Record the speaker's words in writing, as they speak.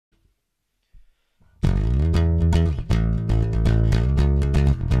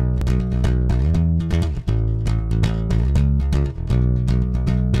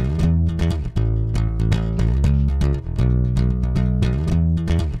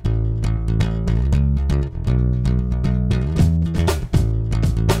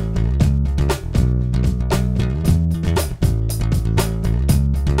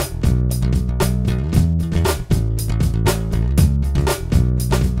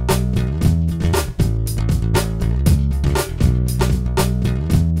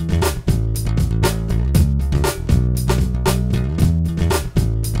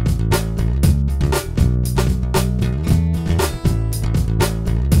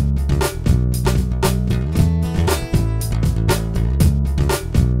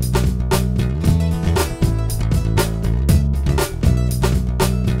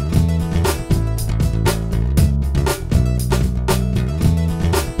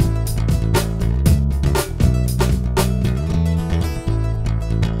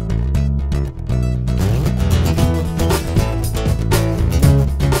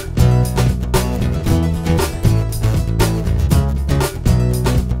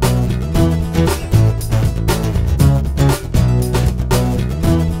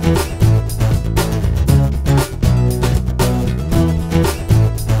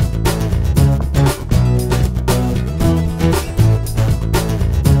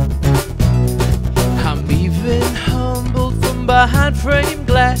behind frame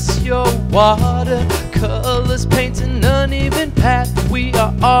glass. Your watercolors paint an uneven path. We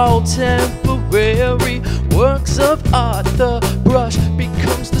are all temporary works of art. The brush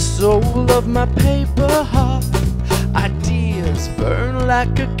becomes the soul of my paper heart. Ideas burn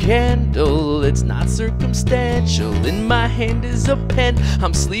like a candle, it's not circumstantial. In my hand is a pen,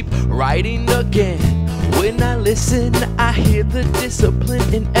 I'm sleep writing again. When I listen, I hear the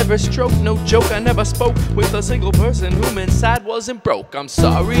discipline in every stroke. No joke, I never spoke with a single person whom inside wasn't broke. I'm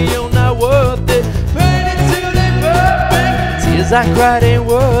sorry, you're not worth it. Painted till they perfect. Tears I cried ain't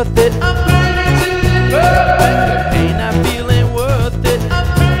worth it. I'm painted till they perfect. The pain I feel ain't worth it. I'm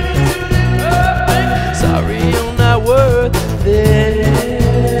painted till they perfect. Sorry, you're not worth it.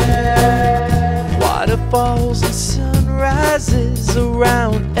 Waterfalls and sunrises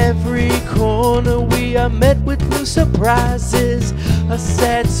around every corner. We are met with new surprises. A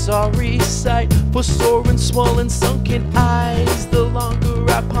sad, sorry sight for sore and swollen, sunken eyes. The longer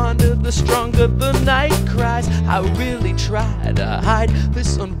I ponder, the stronger the night cries. I really try to hide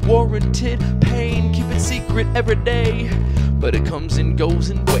this unwarranted pain, keep it secret every day, but it comes and goes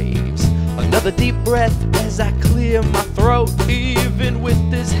in waves. Another deep breath as I clear my throat. Even with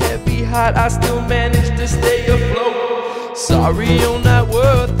this heavy heart, I still manage to stay afloat. Sorry, you're not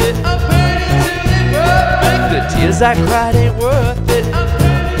worth it. I'm painted till they perfect. The tears I cried ain't worth it. I'm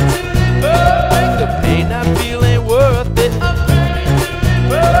painted till they perfect. The pain I feel ain't worth it. I'm painted till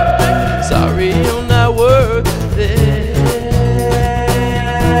they perfect. Sorry, you're not worth it.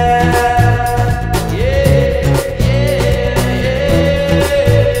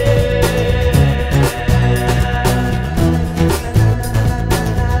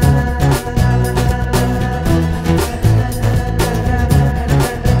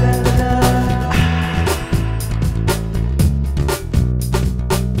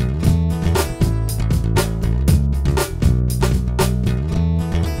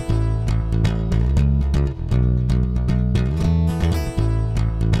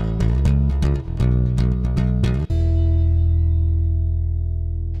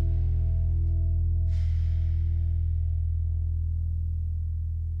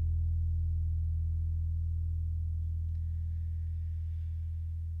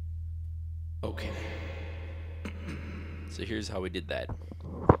 Okay, so here's how we did that.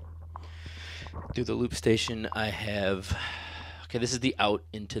 Through the loop station I have, okay, this is the out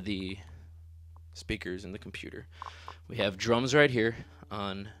into the speakers in the computer. We have drums right here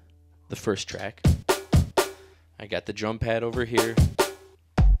on the first track. I got the drum pad over here,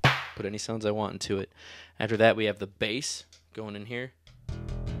 put any sounds I want into it. After that we have the bass going in here,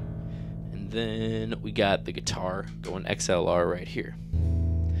 and then we got the guitar going XLR right here.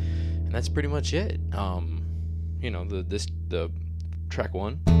 And that's pretty much it. You know, the track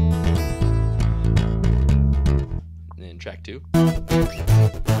 1, and then track 2,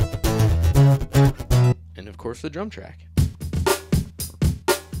 and of course the drum track.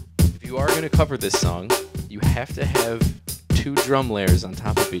 If you are going to cover this song, you have to have 2 drum layers on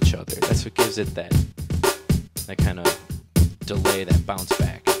top of each other. That's what gives it that kind of delay, that bounce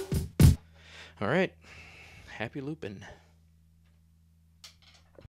back. All right, happy looping.